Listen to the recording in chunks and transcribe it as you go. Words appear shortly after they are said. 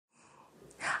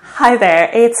Hi there,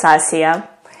 it's Asia.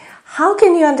 How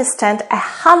can you understand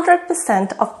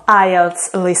 100% of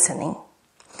IELTS listening?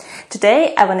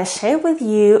 Today I want to share with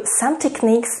you some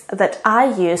techniques that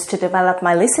I used to develop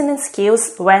my listening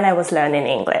skills when I was learning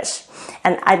English.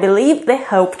 And I believe they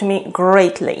helped me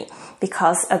greatly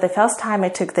because the first time I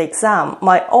took the exam,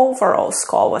 my overall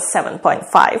score was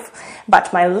 7.5,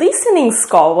 but my listening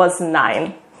score was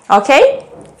 9. Okay?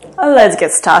 Let's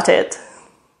get started.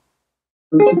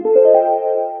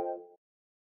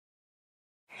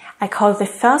 I call the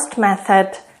first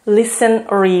method listen,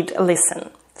 read,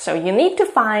 listen. So you need to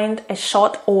find a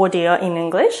short audio in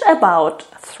English, about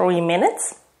 3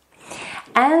 minutes,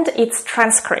 and its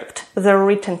transcript, the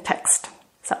written text.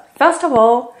 So first of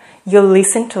all, you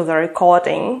listen to the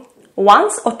recording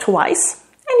once or twice,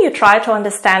 and you try to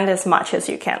understand as much as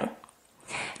you can.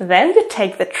 Then you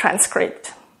take the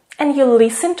transcript and you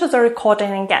listen to the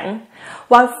recording again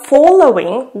while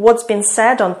following what's been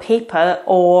said on paper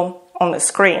or on the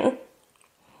screen.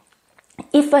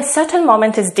 If a certain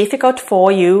moment is difficult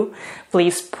for you,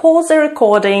 please pause the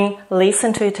recording,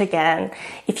 listen to it again.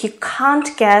 If you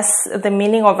can't guess the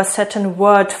meaning of a certain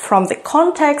word from the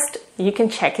context, you can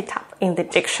check it up in the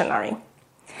dictionary.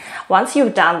 Once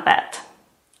you've done that,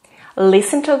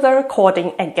 listen to the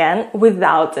recording again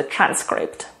without the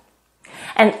transcript.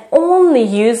 And only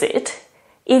use it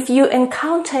if you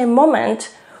encounter a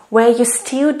moment where you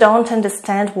still don't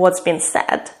understand what's been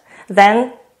said.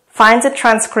 Then find the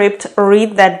transcript,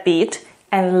 read that bit,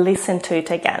 and listen to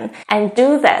it again. And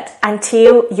do that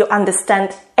until you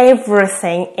understand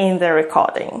everything in the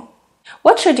recording.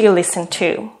 What should you listen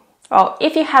to? Well,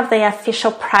 if you have the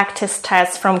official practice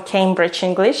test from Cambridge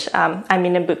English,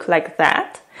 a book like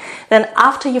that, then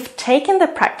after you've taken the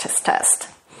practice test,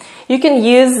 you can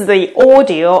use the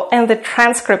audio and the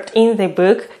transcript in the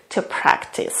book to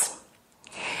practice.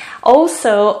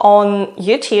 Also on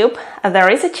YouTube,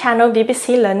 there is a channel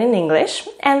BBC Learning English,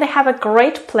 and they have a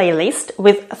great playlist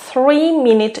with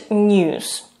 3-minute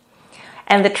news.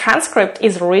 And the transcript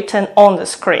is written on the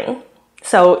screen.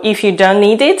 So if you don't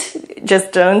need it,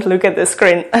 just don't look at the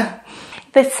screen.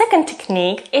 The second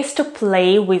technique is to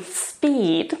play with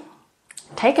speed.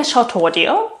 Take a short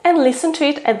audio and listen to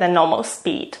it at the normal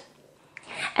speed.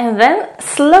 And then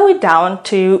slow it down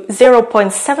to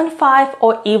 0.75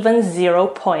 or even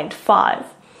 0.5.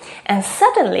 And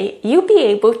suddenly you'll be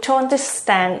able to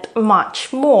understand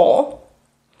much more.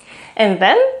 And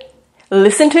then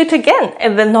listen to it again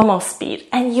at the normal speed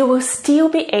and you will still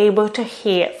be able to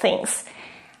hear things.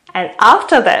 And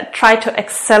after that, try to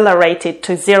accelerate it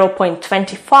to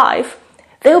 0.25.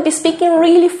 They'll be speaking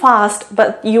really fast,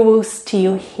 but you will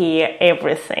still hear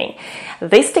everything.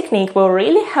 This technique will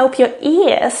really help your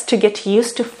ears to get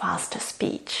used to faster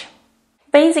speech.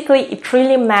 Basically, it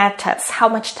really matters how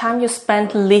much time you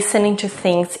spend listening to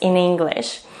things in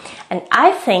English. And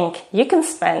I think you can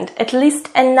spend at least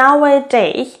an hour a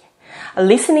day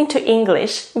listening to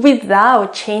English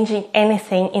without changing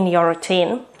anything in your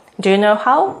routine. Do you know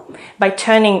how? By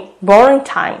turning boring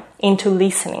time into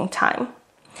listening time.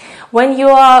 When you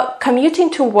are commuting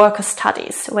to work or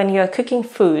studies, when you are cooking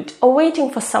food or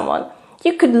waiting for someone,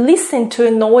 you could listen to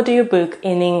an audiobook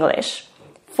in English.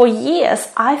 For years,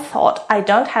 I thought I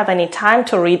don't have any time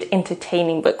to read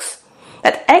entertaining books.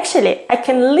 But actually, I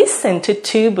can listen to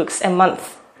 2 books a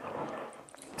month.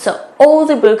 So all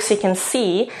the books you can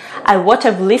see are what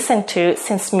I've listened to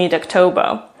since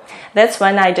mid-October. That's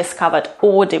when I discovered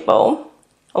Audible.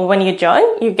 When you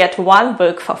join, you get 1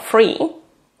 book for free.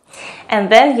 And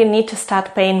then you need to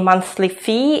start paying monthly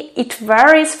fee. It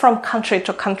varies from country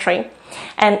to country,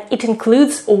 and it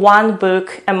includes 1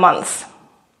 book a month.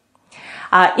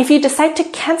 If you decide to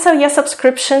cancel your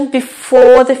subscription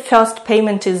before the first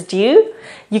payment is due,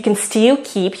 you can still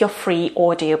keep your free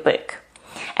audiobook.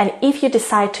 And if you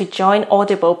decide to join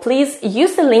Audible, please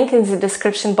use the link in the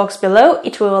description box below.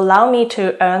 It will allow me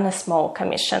to earn a small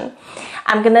commission.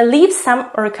 I'm going to leave some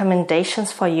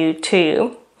recommendations for you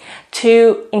too.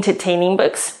 2 entertaining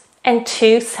books and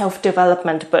 2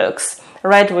 self-development books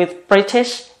read with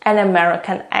British and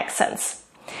American accents.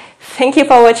 Thank you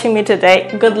for watching me today.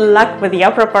 Good luck with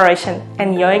your preparation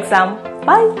and your exam.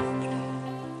 Bye!